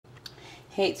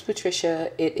Hey, it's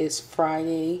Patricia. It is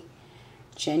Friday,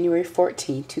 January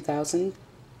 14th,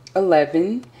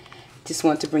 2011. Just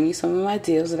want to bring you some of my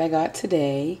deals that I got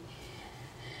today.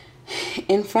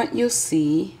 In front, you'll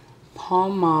see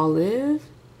Palmolive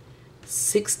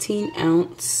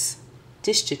 16-ounce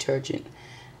dish detergent.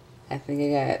 I think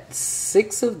I got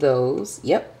 6 of those.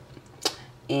 Yep.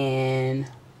 And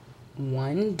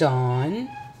 1 Dawn.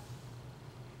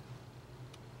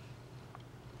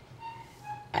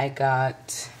 I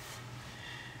got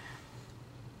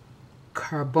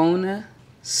Carbona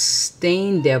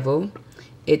Stain Devil.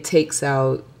 It takes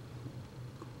out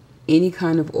any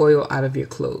kind of oil out of your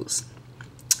clothes.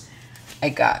 I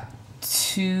got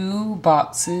 2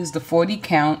 boxes, the 40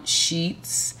 count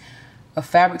sheets of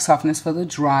fabric softeners for the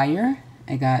dryer.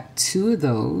 I got 2 of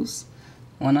those,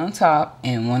 one on top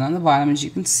and one on the bottom, as you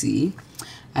can see.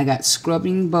 I got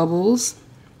Scrubbing Bubbles,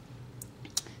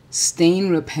 Stain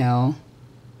Repel,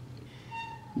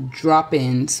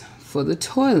 drop-ins for the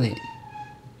toilet.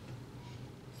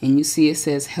 And you see it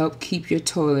says help keep your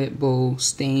toilet bowl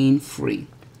stain free.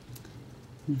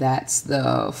 That's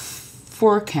the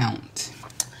 4 count.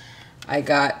 I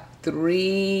got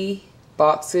 3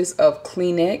 boxes of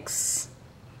Kleenex.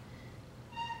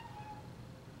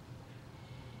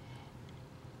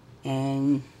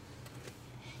 And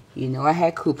you know I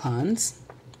had coupons.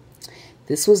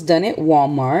 This was done at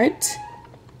Walmart.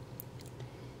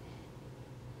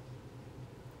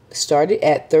 Started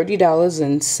at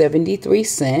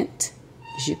 $30.73,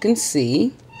 as you can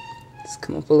see. Let's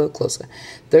come up a little closer.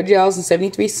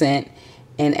 $30.73,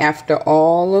 and after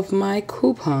all of my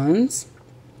coupons,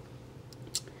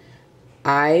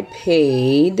 I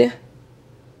paid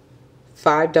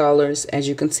 $5, as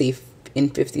you can see,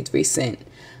 and 53 cents.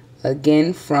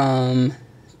 Again, from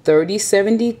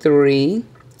 $30.73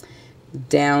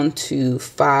 down to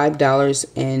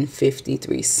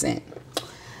 $5.53.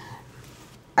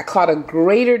 I caught a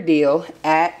greater deal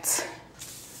at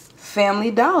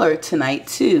Family Dollar tonight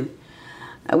too.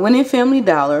 I went in Family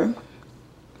Dollar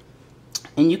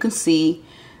and you can see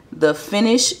the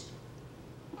Finish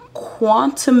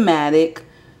Quantumatic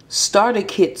starter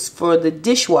kits for the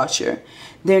dishwasher.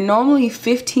 They're normally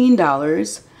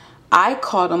 $15. I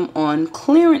caught them on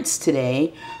clearance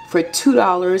today for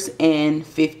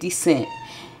 $2.50.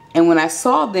 And when I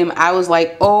saw them, I was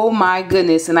like, oh my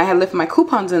goodness. And I had left my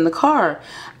coupons in the car.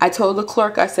 I told the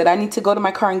clerk, I said, I need to go to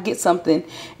my car and get something.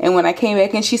 And when I came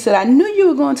back and she said, I knew you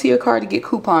were going to your car to get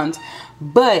coupons,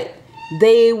 but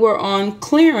they were on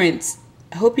clearance.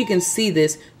 I hope you can see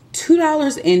this.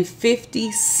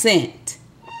 $2.50.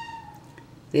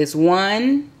 There's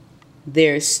 1,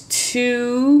 there's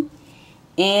 2,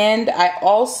 and I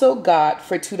also got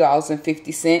for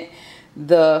 $2.50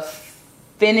 the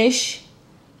Finish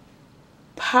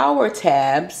Power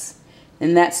Tabs,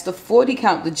 and that's the 40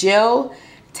 count, the gel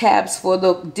tabs for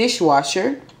the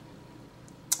dishwasher.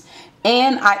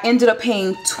 And I ended up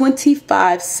paying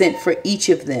 25 cents for each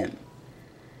of them.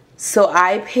 So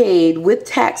I paid, with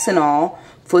tax and all,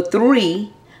 for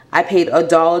 3, I paid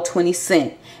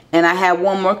 $1.20. And I had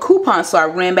 1 more coupon, so I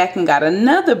ran back and got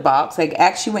another box. I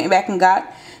actually went back and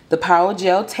got the Power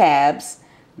Gel Tabs,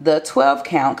 the 12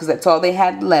 count, because that's all they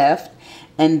had left.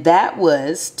 And that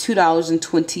was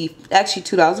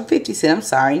 $2.50, I'm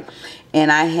sorry. And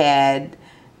I had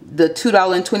the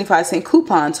 $2.25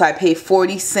 coupon, so I paid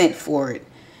 40 cents for it.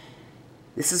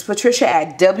 This is Patricia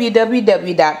at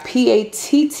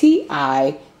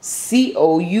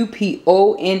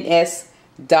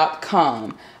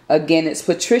www.patticoupons.com. Again, it's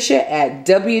Patricia at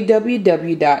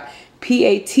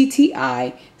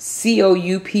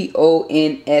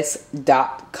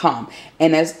www.patticoupons.com.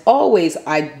 And as always,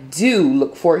 I do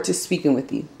look forward to speaking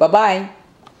with you. Bye-bye.